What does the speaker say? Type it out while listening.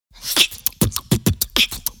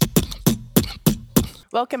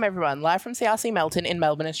Welcome everyone, live from CRC Melton in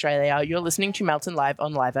Melbourne, Australia. You're listening to Melton Live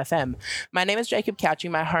on Live FM. My name is Jacob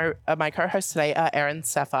Couchy. My co-hosts today are Erin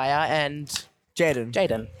Sapphire and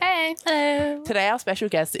Jaden. Hey. Hello. Today our special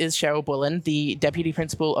guest is Cheryl Bullen, the Deputy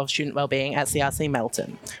Principal of Student Wellbeing at CRC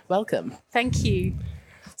Melton. Welcome. Thank you.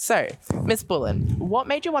 So, Miss Bullen, what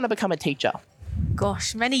made you want to become a teacher?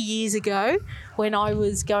 Gosh, many years ago when I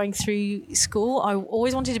was going through school, I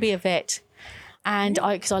always wanted to be a vet. And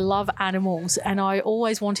because I love animals and I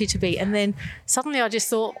always wanted to be. And then suddenly I just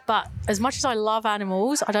thought, but as much as I love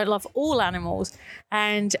animals, I don't love all animals.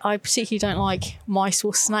 And I particularly don't like mice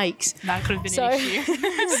or snakes. That could have been an issue.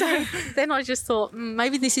 So then I just thought,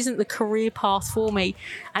 maybe this isn't the career path for me.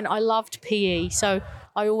 And I loved PE. So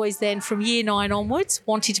I always then, from year 9 onwards,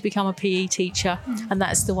 wanted to become a PE teacher. And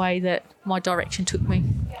that's the way that my direction took me.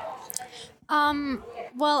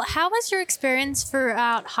 Well, how was your experience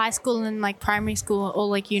throughout high school and like primary school or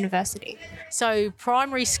like university? So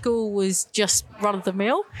primary school was just run of the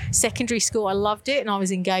mill. Secondary school, I loved it and I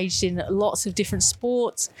was engaged in lots of different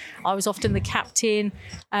sports. I was often the captain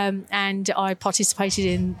and I participated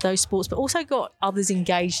in those sports, but also got others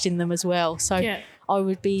engaged in them as well. So I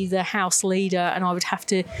would be the house leader and I would have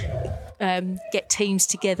to get teams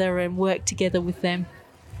together and work together with them.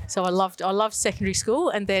 So I loved secondary school,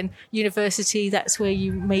 and then university, that's where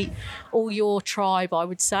you meet all your tribe, I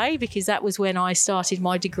would say, because that was when I started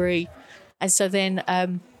my degree. And so then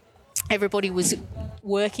everybody was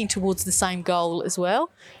working towards the same goal as well.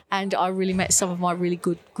 And I really met some of my really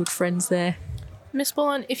good friends there. Miss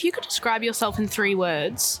Bullen, if you could describe yourself in 3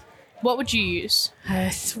 words, what would you use?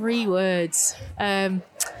 3 words. I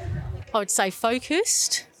would say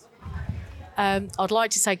focused. I'd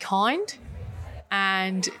like to say kind.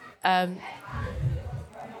 And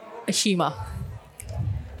humour.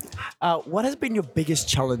 What has been your biggest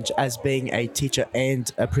challenge as being a teacher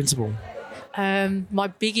and a principal? My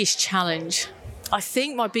biggest challenge, I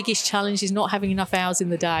think my biggest challenge is not having enough hours in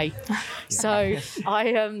the day. So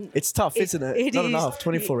it's tough, isn't it? It not is, enough,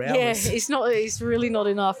 24 hours. Yeah, it's really not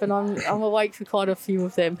enough, and I'm awake for quite a few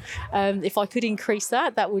of them. If I could increase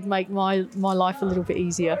that would make my life a little bit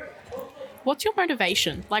easier. What's your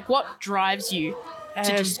motivation? Like, what drives you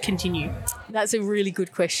to just continue? That's a really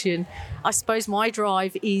good question. I suppose my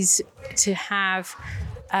drive is to have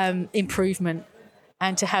improvement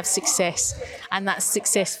and to have success, and that's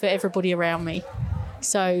success for everybody around me.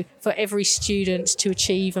 So for every student to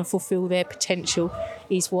achieve and fulfil their potential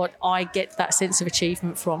is what I get that sense of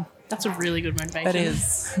achievement from. That's a really good motivation. That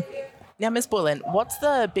is. Now, Miss Bullen, what's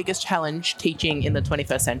the biggest challenge teaching in the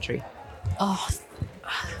 21st century?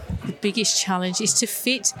 The biggest challenge is to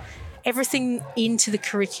fit everything into the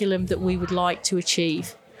curriculum that we would like to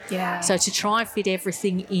achieve. Yeah. So to try and fit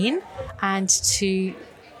everything in and to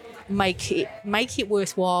make it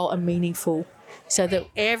worthwhile and meaningful, so that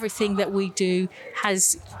everything that we do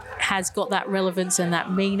has got that relevance and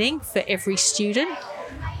that meaning for every student.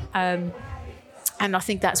 And I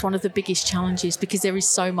think that's one of the biggest challenges, because there is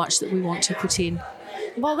so much that we want to put in.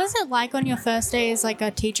 What was it like on your first day as like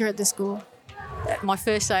a teacher at the school? My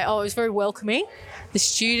first day, it was very welcoming. The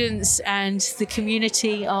students and the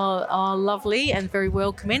community are lovely and very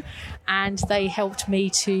welcoming, and they helped me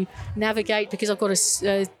to navigate, because I've got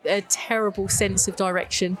a terrible sense of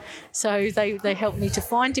direction. So they helped me to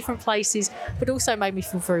find different places, but also made me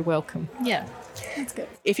feel very welcome. Yeah, that's good.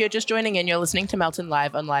 If you're just joining in, you're listening to Melton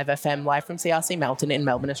Live on Live FM, live from CRC Melton in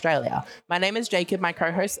Melbourne, Australia. My name is Jacob. My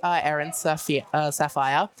co-hosts are Erin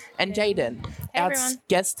Sapphire and Jaden. Our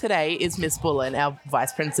guest today is Miss Bullen, our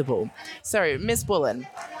Vice Principal. So, Miss Bullen,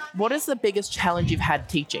 what is the biggest challenge you've had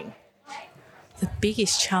teaching? The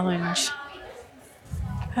biggest challenge?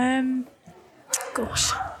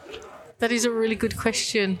 Gosh, that is a really good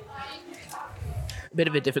question. A bit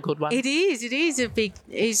of a difficult one. It is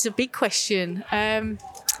a big question.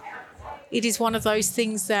 It is one of those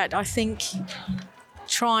things that I think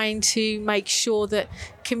trying to make sure that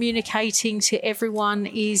communicating to everyone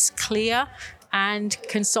is clear and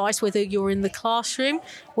concise, whether you're in the classroom,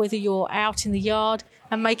 whether you're out in the yard,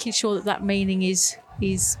 and making sure that meaning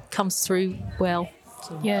comes through well.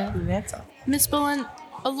 Yeah. Miss Bullen,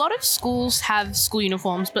 a lot of schools have school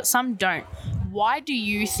uniforms, but some don't. Why do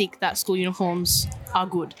you think that school uniforms are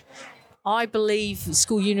good? I believe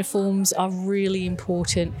school uniforms are really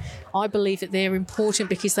important. I believe that they're important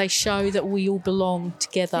because they show that we all belong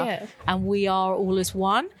together and we are all as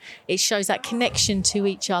one. It shows that connection to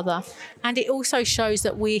each other, and it also shows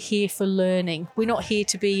that we're here for learning. We're not here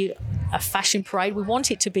to be a fashion parade. We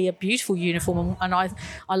want it to be a beautiful uniform, and I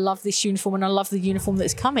love this uniform, and I love the uniform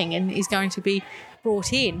that's coming and is going to be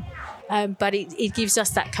brought in. But it gives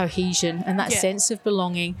us that cohesion and that sense of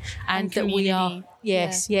belonging, and that we are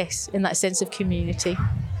Yes, yes, in that sense of community.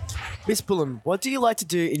 Miss Bullen, what do you like to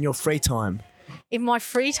do in your free time? In my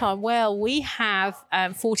free time, well, we have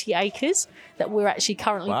 40 acres that we're actually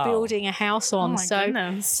currently building a house on.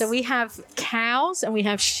 Goodness. So we have cows and we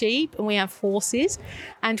have sheep and we have horses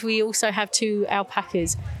and we also have 2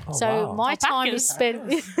 alpacas. My time is spent.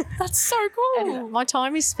 That's so cool. My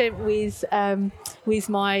time is spent with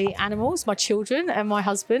my animals, my children, and my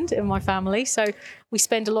husband and my family. So we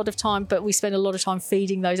spend a lot of time, but we spend a lot of time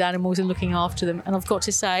feeding those animals and looking after them. And I've got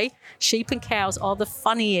to say, sheep and cows are the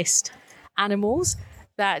funniest animals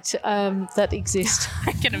that exist.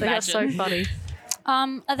 I can imagine. They are so funny.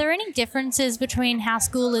 Are there any differences between how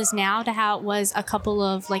school is now to how it was a couple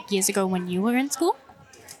of years ago when you were in school?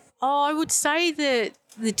 Oh, I would say that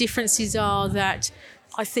the differences are that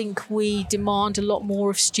I think we demand a lot more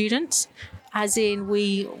of students, as in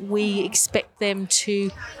we expect them to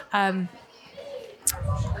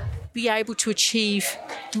be able to achieve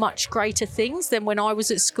much greater things than when I was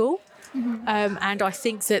at school. Mm-hmm. And I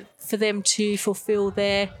think that for them to fulfil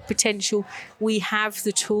their potential, we have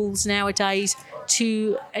the tools nowadays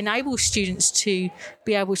to enable students to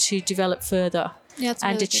be able to develop further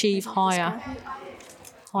and achieve higher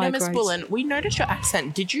Now, Miss grades. Bullen, we noticed your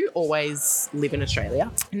accent. Did you always live in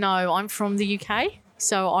Australia? No, I'm from the UK.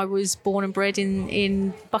 So I was born and bred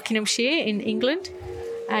in Buckinghamshire in England.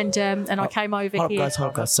 And I came over here. Hold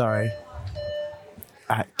up, guys. Sorry.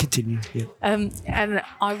 Continue. Yeah. And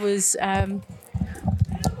I was, I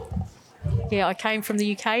came from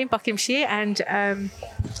the UK in Buckinghamshire, and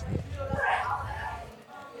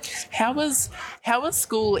How was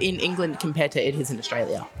school in England compared to it is in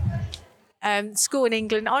Australia? school in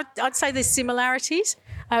England, I'd say there's similarities.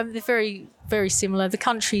 They're very, very similar. The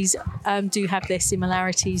countries do have their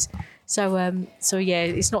similarities. So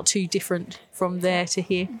it's not too different from there to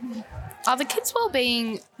here. Are the kids'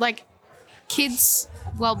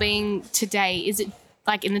 well-being today, is it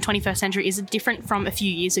in the 21st century, is it different from a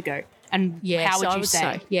few years ago? And how would you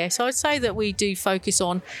say? Yes, I would say that we do focus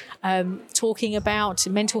on talking about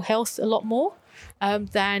mental health a lot more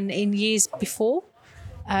than in years before.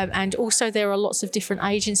 And also there are lots of different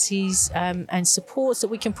agencies and supports that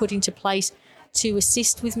we can put into place to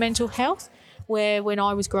assist with mental health, where when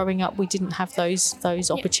I was growing up, we didn't have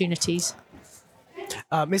those opportunities.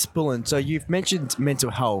 Miss Bullen, so you've mentioned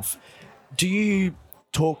mental health. Do you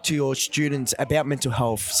talk to your students about mental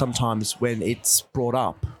health sometimes when it's brought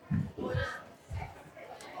up?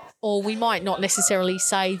 Or we might not necessarily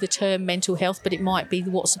say the term mental health, but it might be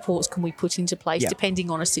what supports can we put into place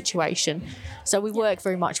depending on a situation. So we work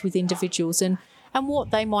very much with individuals and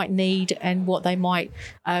what they might need and what they might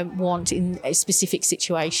want in specific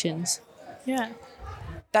situations. Yeah.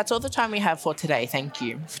 That's all the time we have for today. Thank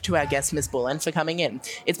you to our guest, Ms. Bullen, for coming in.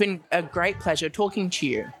 It's been a great pleasure talking to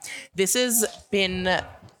you. This has been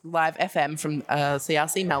Live FM from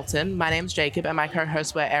CRC Melton. My name's Jacob and my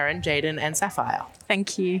co-hosts were Erin, Jaden and Sapphire.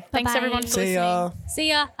 Thank you. Thanks Bye-bye. everyone for See listening. ya. See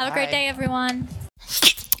ya. Have a great Bye. day, everyone.